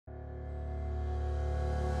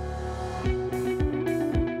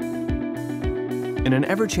In an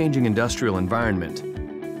ever-changing industrial environment,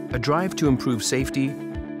 a drive to improve safety,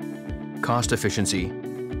 cost efficiency,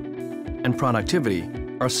 and productivity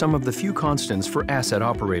are some of the few constants for asset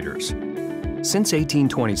operators. Since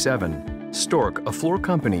 1827, Stork, a Fluor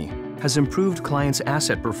company, has improved clients'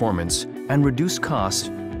 asset performance and reduced costs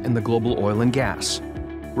in the global oil and gas,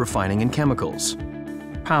 refining and chemicals,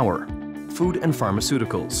 power, food and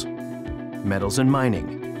pharmaceuticals, metals and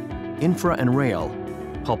mining, infra and rail,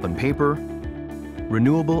 pulp and paper,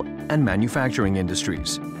 renewable and manufacturing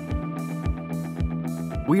industries.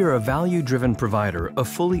 We are a value-driven provider of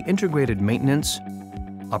fully integrated maintenance,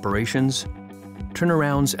 operations,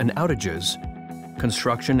 turnarounds and outages,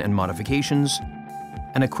 construction and modifications,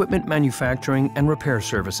 and equipment manufacturing and repair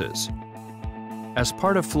services. As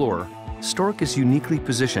part of Fluor, Stork is uniquely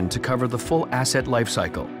positioned to cover the full asset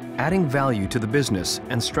lifecycle, adding value to the business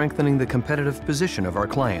and strengthening the competitive position of our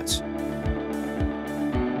clients.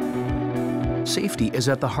 Safety is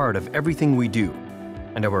at the heart of everything we do,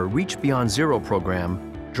 and our Reach Beyond Zero program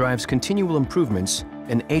drives continual improvements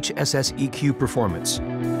in HSSEQ performance.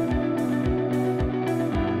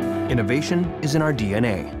 Innovation is in our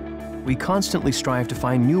DNA. We constantly strive to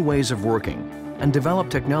find new ways of working and develop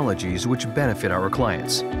technologies which benefit our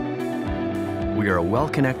clients. We are a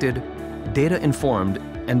well-connected, data-informed,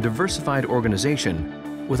 and diversified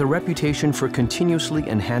organization with a reputation for continuously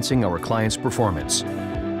enhancing our clients' performance.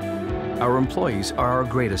 Our employees are our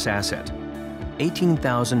greatest asset.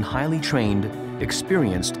 18,000 highly trained,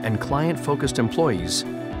 experienced, and client-focused employees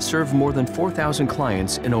serve more than 4,000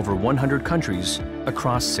 clients in over 100 countries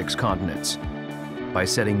across 6 continents. By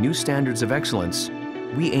setting new standards of excellence,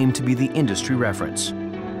 we aim to be the industry reference,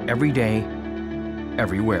 every day,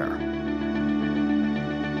 everywhere.